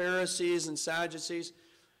around the Pharisees and Sadducees.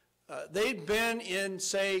 They've been in,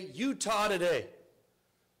 say, Utah today.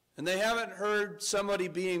 And they haven't heard somebody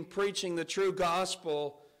preaching the true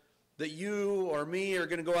gospel that you or me are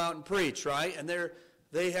going to go out and preach, right? And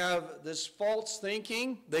they have this false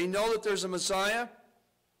thinking. They know that there's a Messiah.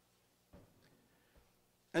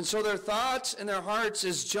 And so their thoughts and their hearts,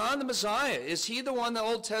 is John the Messiah? Is he the one the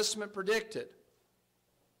Old Testament predicted?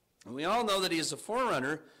 And we all know that he is a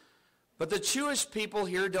forerunner, but the Jewish people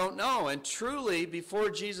here don't know. And truly, before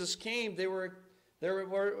Jesus came, there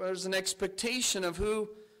was an expectation of who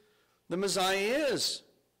the Messiah is.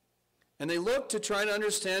 And they look to try to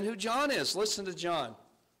understand who John is. Listen to John.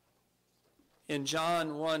 In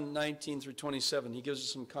John 1:19 through 27, he gives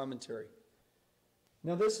us some commentary.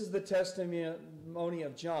 Now this is the testimony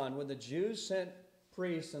of John. When the Jews sent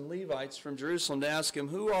priests and Levites from Jerusalem to ask him,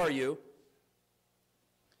 who are you?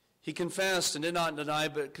 He confessed and did not deny,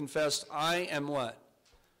 but confessed, I am what?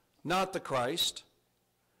 Not the Christ.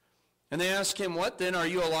 And they asked him, what then? Are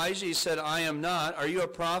you Elijah? He said, I am not. Are you a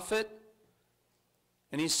prophet?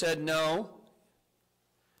 And he said, no.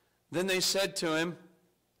 Then they said to him,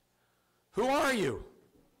 who are you?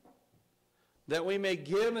 That we may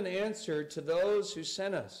give an answer to those who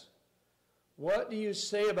sent us. What do you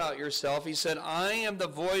say about yourself? He said, I am the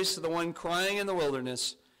voice of the one crying in the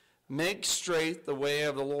wilderness, make straight the way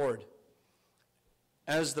of the Lord.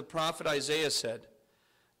 As the prophet Isaiah said.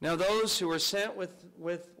 Now those who were sent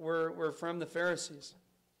were from the Pharisees.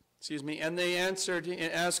 And they answered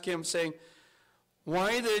and asked him, saying,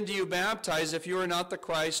 why then do you baptize if you are not the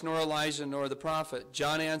Christ, nor Elijah, nor the prophet?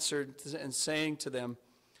 John answered and saying to them,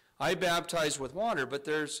 I baptize with water, but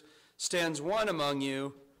there stands one among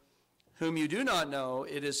you whom you do not know.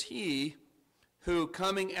 It is he who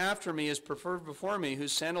coming after me is preferred before me,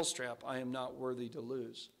 whose sandal strap I am not worthy to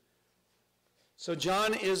loose. So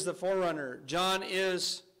John is the forerunner. John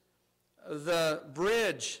is the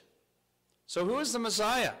bridge. So who is the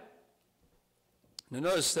Messiah? Now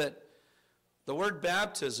notice that the word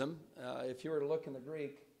baptism, if you were to look in the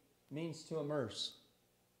Greek, means to immerse.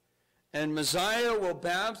 And Messiah will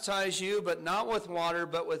baptize you, but not with water,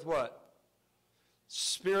 but with what?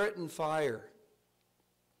 Spirit and fire.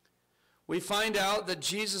 We find out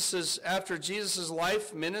that after Jesus'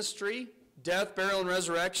 life, ministry, death, burial, and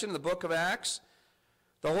resurrection in the book of Acts,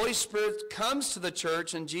 the Holy Spirit comes to the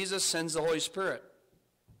church and Jesus sends the Holy Spirit.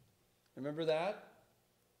 Remember that?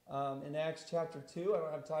 in Acts chapter 2. I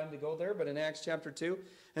don't have time to go there, but in Acts chapter 2.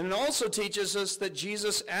 And it also teaches us that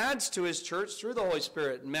Jesus adds to his church through the Holy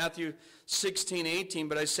Spirit. In Matthew 16:18,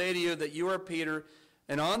 but I say to you that you are Peter,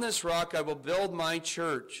 and on this rock I will build my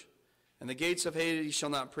church, and the gates of Hades shall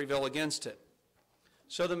not prevail against it.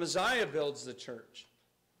 So the Messiah builds the church.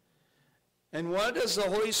 And what does the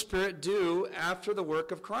Holy Spirit do after the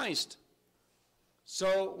work of Christ?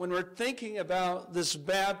 So when we're thinking about this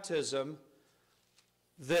baptism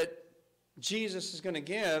that Jesus is going to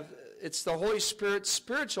give, it's the Holy Spirit's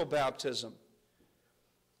spiritual baptism.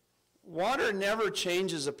 Water never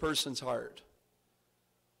changes a person's heart.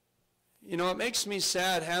 You know, it makes me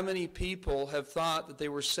sad how many people have thought that they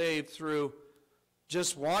were saved through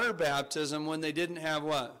just water baptism when they didn't have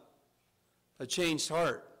what? A changed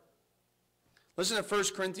heart. Listen to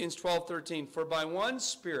 1 Corinthians 12:13. For by one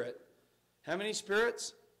Spirit, how many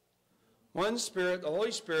spirits? One Spirit, the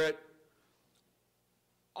Holy Spirit,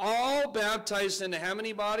 all baptized into how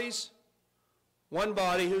many bodies? One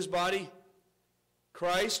body. Whose body?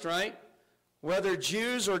 Christ, right? Whether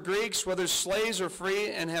Jews or Greeks, whether slaves or free,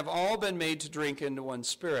 and have all been made to drink into one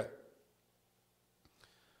Spirit.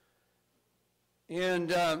 And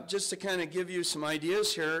just to kind of give you some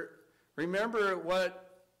ideas here, remember what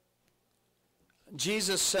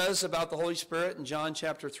Jesus says about the Holy Spirit in John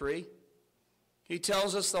chapter 3? He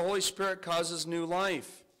tells us the Holy Spirit causes new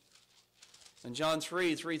life. In John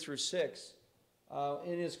 3:3-6,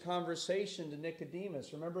 in his conversation to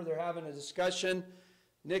Nicodemus, remember they're having a discussion.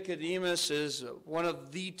 Nicodemus is one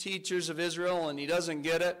of the teachers of Israel, and he doesn't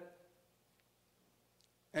get it.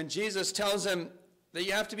 And Jesus tells him that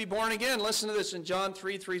you have to be born again. Listen to this in John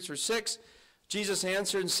 3:3-6. Jesus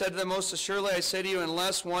answered and said to them, most assuredly I say to you,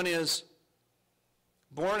 unless one is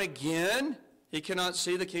born again, he cannot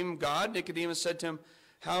see the kingdom of God. Nicodemus said to him,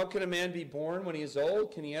 how can a man be born when he is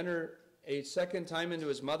old? Can he enter a second time into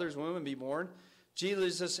his mother's womb and be born?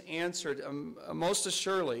 Jesus answered, most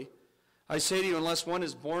assuredly, I say to you, unless one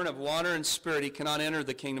is born of water and spirit, he cannot enter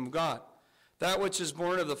the kingdom of God. That which is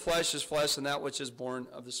born of the flesh is flesh, and that which is born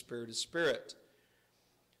of the Spirit is spirit.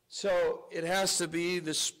 So it has to be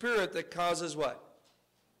the Spirit that causes what?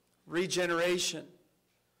 Regeneration,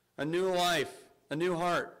 a new life, a new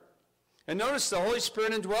heart. And notice the Holy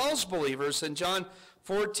Spirit indwells believers. In John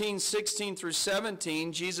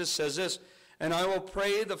 14:16-17, Jesus says this, and I will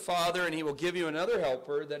pray the Father, and he will give you another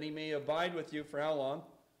helper, that he may abide with you for how long?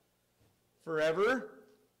 Forever.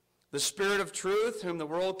 The Spirit of truth, whom the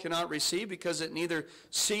world cannot receive, because it neither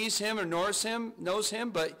sees him or knows him,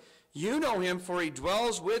 but you know him, for he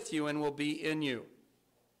dwells with you and will be in you.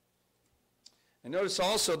 And notice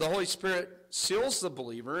also the Holy Spirit seals the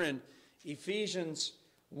believer in Ephesians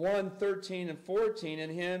 1:13-14. In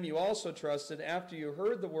him you also trusted, after you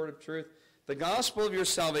heard the word of truth, the gospel of your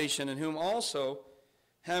salvation, in whom also,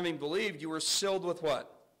 having believed, you were sealed with what?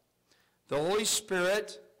 The Holy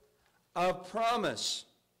Spirit of promise,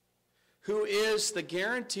 who is the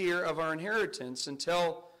guarantor of our inheritance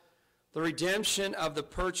until the redemption of the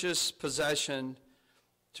purchased possession,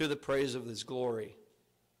 to the praise of his glory.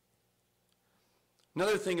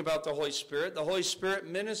 Another thing about the Holy Spirit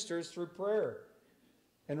ministers through prayer.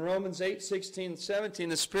 In Romans 8:16-17,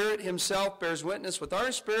 the Spirit himself bears witness with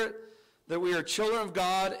our spirit that we are children of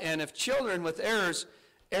God, and if children, with heirs,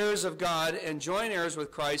 heirs of God, and joint heirs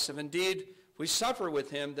with Christ, if indeed we suffer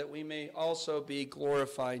with him, that we may also be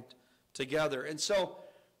glorified together. And so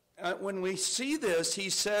when we see this,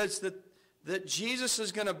 he says that Jesus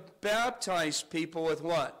is going to baptize people with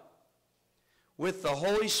what? With the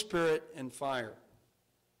Holy Spirit and fire.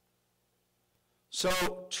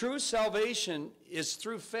 So true salvation is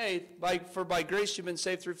through faith. For by grace you've been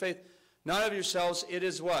saved through faith, not of yourselves. It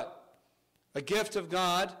is what? A gift of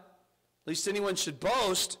God. At least anyone should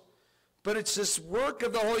boast. But it's this work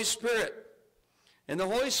of the Holy Spirit. And the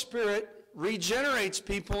Holy Spirit regenerates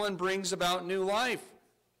people and brings about new life.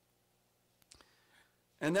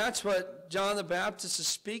 And that's what John the Baptist is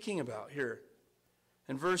speaking about here.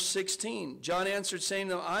 In verse 16, John answered, saying,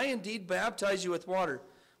 no, I indeed baptize you with water,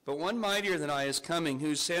 but one mightier than I is coming,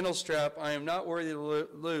 whose sandal strap I am not worthy to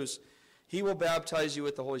loose. He will baptize you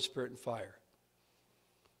with the Holy Spirit and fire.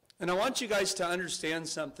 And I want you guys to understand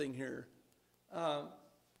something here.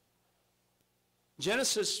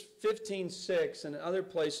 Genesis 15:6 and other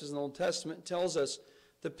places in the Old Testament tells us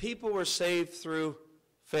the people were saved through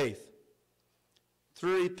faith,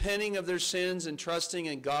 through repenting of their sins and trusting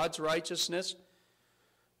in God's righteousness.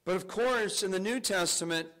 But of course, in the New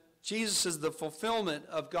Testament, Jesus is the fulfillment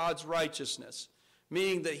of God's righteousness,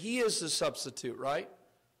 meaning that he is the substitute, right?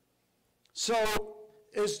 So,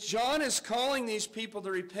 as John is calling these people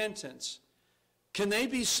to repentance, can they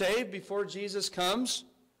be saved before Jesus comes?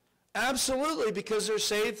 Absolutely, because they're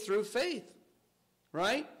saved through faith,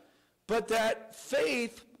 right? But that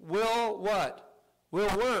faith will what?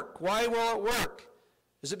 Will work. Why will it work?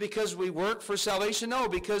 Is it because we work for salvation? No,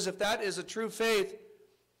 because if that is a true faith,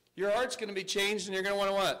 your heart's going to be changed and you're going to want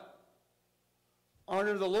to what?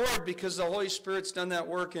 Honor the Lord, because the Holy Spirit's done that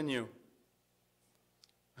work in you.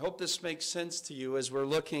 I hope this makes sense to you as we're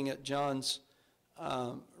looking at John's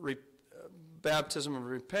baptism of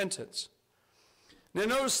repentance. Now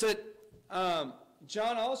notice that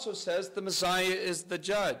John also says the Messiah is the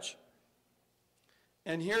judge.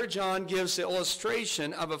 And here John gives the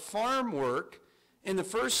illustration of a farm work in the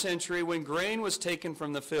first century when grain was taken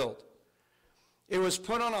from the field. It was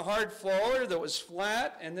put on a hard floor that was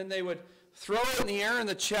flat, and then they would throw it in the air and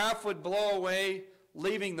the chaff would blow away,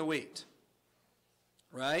 leaving the wheat.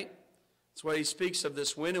 Right? That's why he speaks of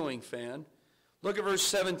this winnowing fan. Look at verse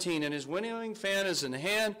 17. And his winnowing fan is in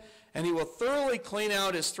hand, and he will thoroughly clean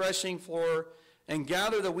out his threshing floor and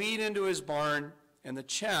gather the wheat into his barn, and the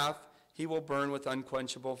chaff he will burn with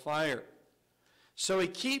unquenchable fire. So he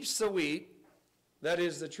keeps the wheat, that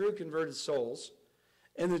is the true converted souls,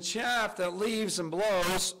 and the chaff that leaves and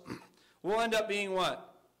blows will end up being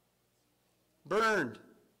what? Burned.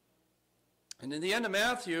 And in the end of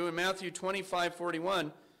Matthew, in Matthew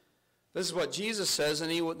 25:41, this is what Jesus says,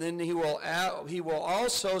 and he will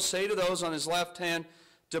also say to those on his left hand,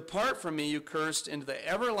 "Depart from me, you cursed, into the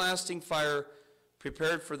everlasting fire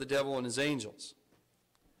prepared for the devil and his angels."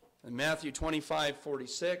 In Matthew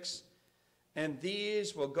 25:46, and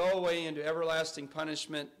these will go away into everlasting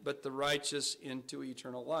punishment, but the righteous into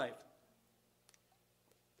eternal life.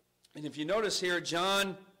 And if you notice here,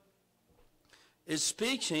 John is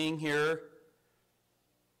speaking here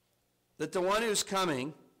that the one who's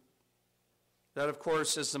coming, that of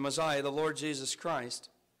course is the Messiah, the Lord Jesus Christ,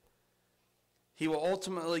 he will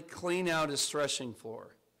ultimately clean out his threshing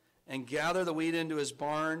floor and gather the wheat into his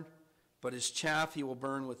barn, but his chaff he will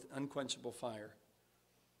burn with unquenchable fire.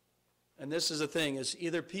 And this is the thing, is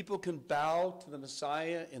either people can bow to the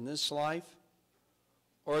Messiah in this life,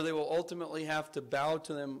 or they will ultimately have to bow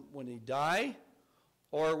to them when he dies,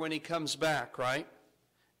 or when he comes back, right?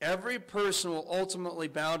 Every person will ultimately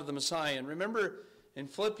bow to the Messiah. And remember, in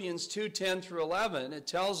Philippians 2:10 through 11, it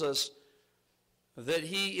tells us that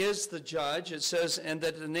he is the judge. It says, and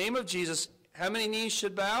that in the name of Jesus, how many knees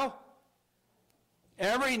should bow?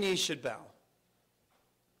 Every knee should bow.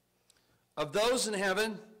 Of those in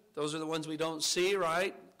heaven, those are the ones we don't see,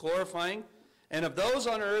 right? Glorifying. And of those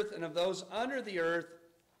on earth and of those under the earth,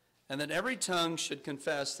 and that every tongue should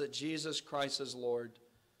confess that Jesus Christ is Lord,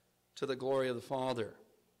 to the glory of the Father.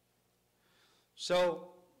 So,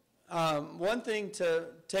 one thing to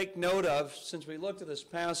take note of, since we looked at this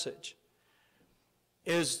passage,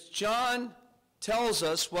 is John tells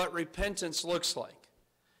us what repentance looks like.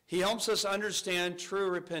 He helps us understand true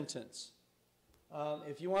repentance.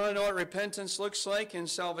 If you want to know what repentance looks like in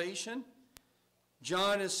salvation,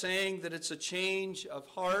 John is saying that it's a change of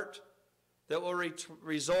heart that will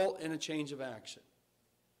result in a change of action.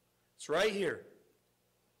 It's right here.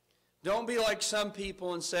 Don't be like some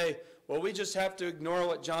people and say, well, we just have to ignore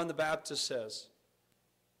what John the Baptist says.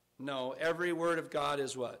 No, every word of God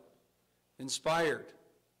is what? Inspired.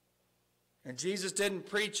 And Jesus didn't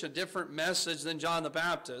preach a different message than John the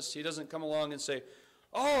Baptist. He doesn't come along and say,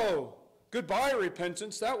 oh, goodbye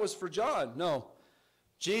repentance, that was for John. No,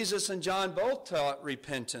 Jesus and John both taught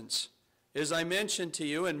repentance. As I mentioned to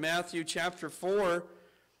you in Matthew chapter 4,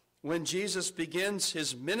 when Jesus begins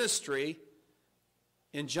his ministry,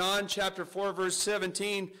 in John chapter 4, verse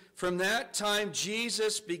 17, from that time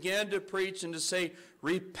Jesus began to preach and to say,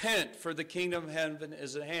 repent, for the kingdom of heaven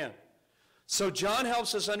is at hand. So John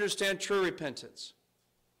helps us understand true repentance.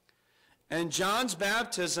 And John's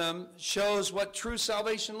baptism shows what true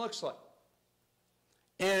salvation looks like.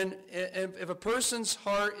 And if a person's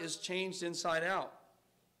heart is changed inside out.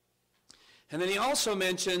 And then he also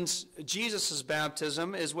mentions Jesus'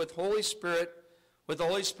 baptism is with the Holy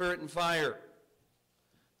Spirit and fire.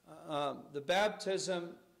 The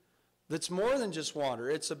baptism that's more than just water.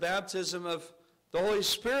 It's a baptism of the Holy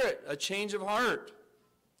Spirit, a change of heart.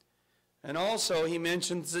 And also he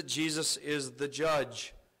mentions that Jesus is the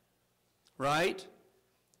judge, right?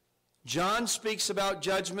 John speaks about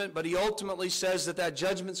judgment, but he ultimately says that that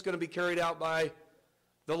judgment's going to be carried out by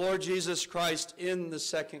the Lord Jesus Christ in the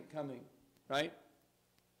second coming, right?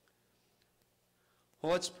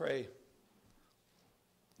 Well, let's pray.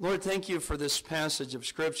 Lord, thank you for this passage of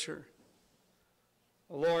Scripture.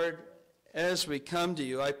 Lord, as we come to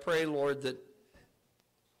you, I pray, Lord, that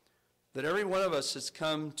every one of us has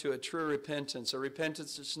come to a true repentance, a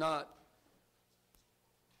repentance that's not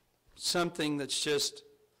something that's just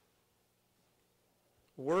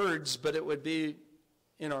words, but it would be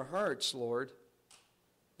in our hearts, Lord,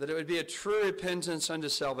 that it would be a true repentance unto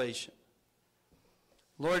salvation.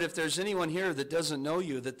 Lord, if there's anyone here that doesn't know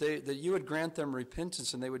you, that you would grant them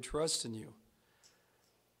repentance and they would trust in you.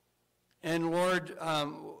 And Lord,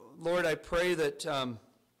 I pray that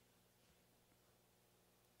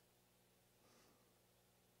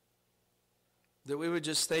that we would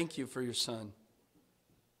just thank you for your Son.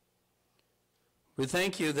 We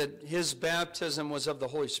thank you that his baptism was of the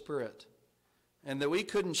Holy Spirit and that we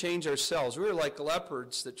couldn't change ourselves. We were like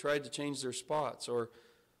leopards that tried to change their spots, or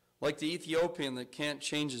like the Ethiopian that can't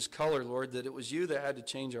change his color, Lord, that it was you that had to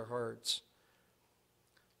change our hearts.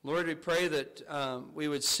 Lord, we pray that we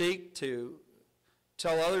would seek to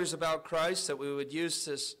tell others about Christ, that we would use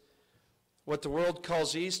this, what the world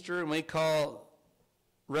calls Easter and we call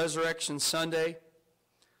Resurrection Sunday.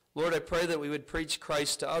 Lord, I pray that we would preach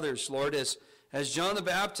Christ to others. Lord, as John the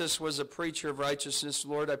Baptist was a preacher of righteousness,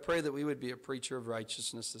 Lord, I pray that we would be a preacher of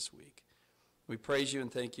righteousness this week. We praise you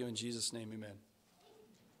and thank you in Jesus' name, amen.